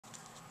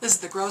This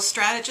is the growth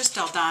strategist,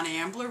 Aldonna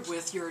Ambler,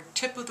 with your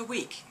tip of the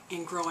week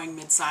in growing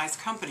mid-sized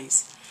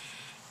companies.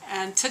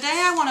 And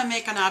today I want to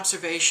make an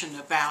observation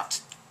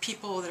about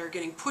people that are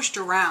getting pushed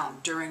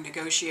around during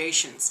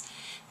negotiations.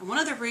 And one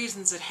of the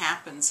reasons it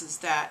happens is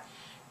that,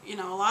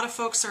 a lot of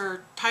folks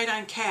are tight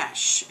on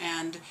cash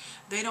and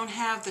they don't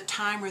have the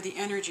time or the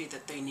energy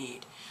that they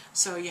need.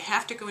 So you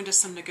have to go into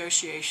some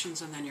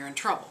negotiations and then you're in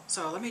trouble.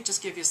 So let me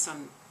just give you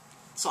some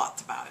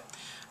thoughts about it.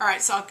 All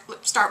right, so I'll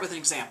start with an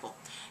example.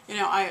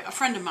 A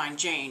friend of mine,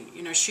 Jane,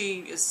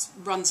 she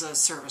runs a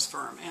service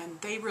firm, and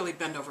they really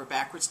bend over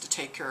backwards to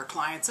take care of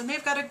clients, and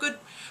they've got a good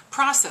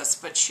process,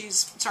 but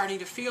she's starting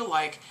to feel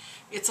like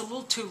it's a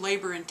little too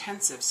labor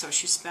intensive, so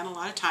she spent a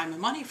lot of time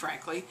and money,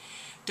 frankly,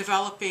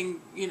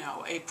 developing,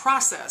 a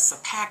process,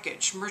 a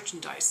package,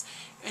 merchandise.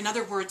 In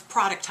other words,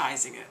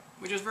 productizing it,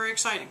 which is very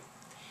exciting.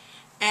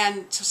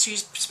 And so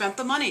she's spent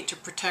the money to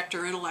protect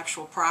her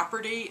intellectual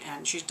property,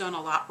 and she's done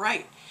a lot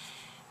right.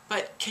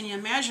 But can you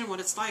imagine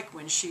what it's like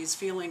when she's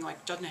feeling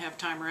like doesn't have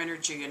time or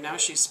energy, and now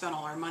she's spent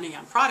all her money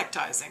on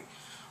productizing?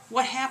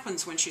 What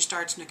happens when she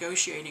starts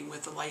negotiating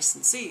with the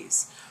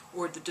licensees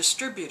or the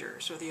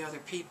distributors or the other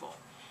people?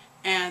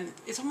 And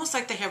it's almost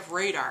like they have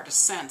radar to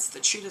sense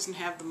that she doesn't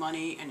have the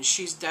money and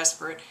she's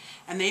desperate,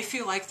 and they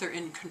feel like they're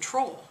in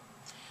control.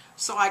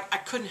 So I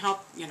couldn't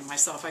help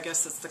myself. I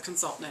guess it's the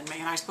consultant in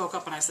me, and I spoke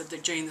up and I said to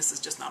Jane, this is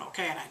just not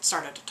okay, and I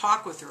started to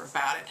talk with her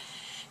about it.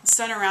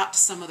 Sent her out to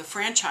some of the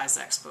franchise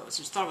expos.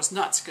 She thought it was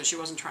nuts because she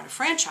wasn't trying to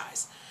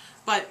franchise.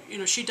 But,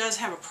 she does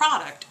have a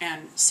product,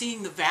 and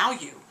seeing the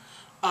value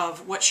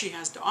of what she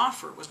has to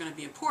offer was going to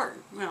be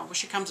important. When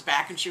she comes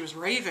back and she was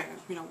raving,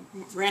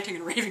 ranting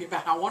and raving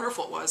about how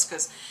wonderful it was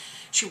because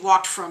she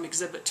walked from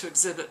exhibit to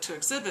exhibit to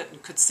exhibit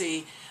and could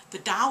see the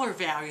dollar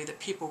value that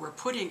people were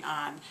putting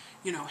on,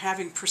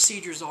 having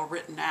procedures all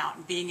written out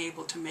and being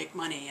able to make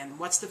money, and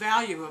what's the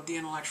value of the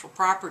intellectual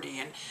property.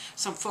 And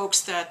some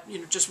folks that,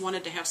 just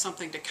wanted to have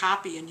something to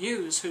copy and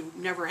use, who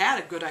never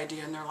had a good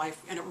idea in their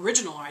life, an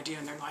original idea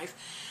in their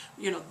life,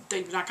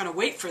 they're not going to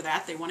wait for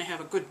that. They want to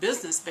have a good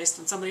business based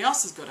on somebody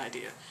else's good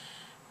idea.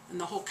 And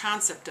the whole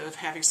concept of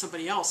having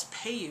somebody else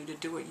pay you to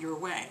do it your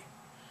way.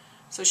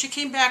 So she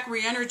came back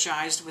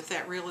re-energized with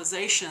that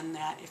realization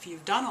that if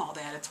you've done all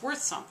that, it's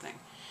worth something.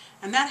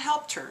 And that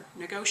helped her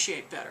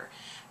negotiate better.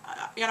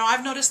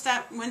 I've noticed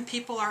that when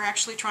people are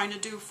actually trying to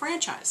do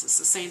franchises,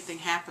 the same thing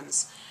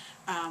happens.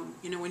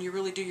 When you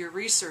really do your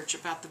research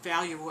about the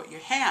value of what you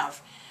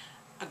have,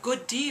 a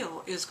good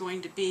deal is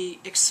going to be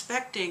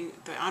expecting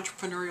the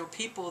entrepreneurial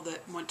people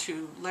that want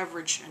to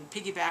leverage and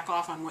piggyback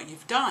off on what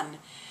you've done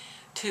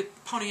to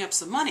pony up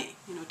some money.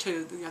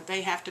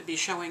 They have to be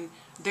showing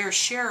their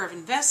share of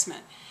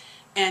investment.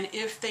 And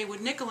if they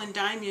would nickel and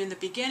dime you in the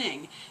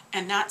beginning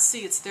and not see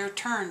it's their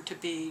turn to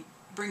be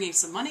bringing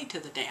some money to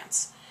the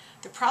dance,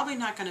 they're probably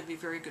not going to be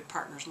very good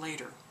partners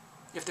later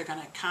if they're going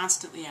to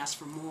constantly ask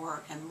for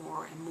more and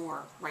more and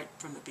more right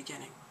from the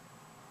beginning.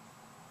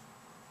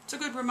 It's a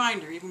good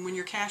reminder, even when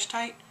you're cash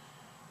tight,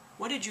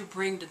 what did you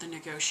bring to the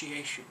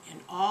negotiation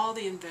in all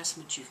the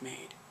investments you've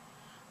made,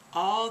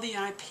 all the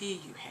IP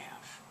you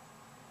have,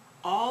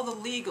 all the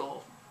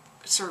legal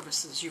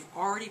services you've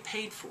already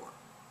paid for?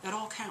 That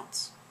all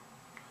counts.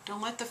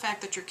 Don't let the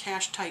fact that you're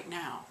cash tight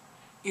now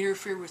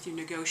interfere with you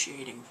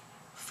negotiating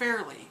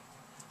fairly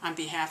on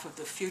behalf of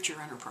the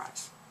future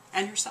enterprise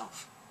and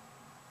yourself.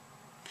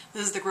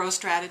 This is the growth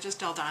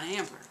strategist, Aldonna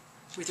Ambler,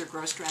 with your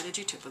growth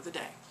strategy tip of the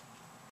day.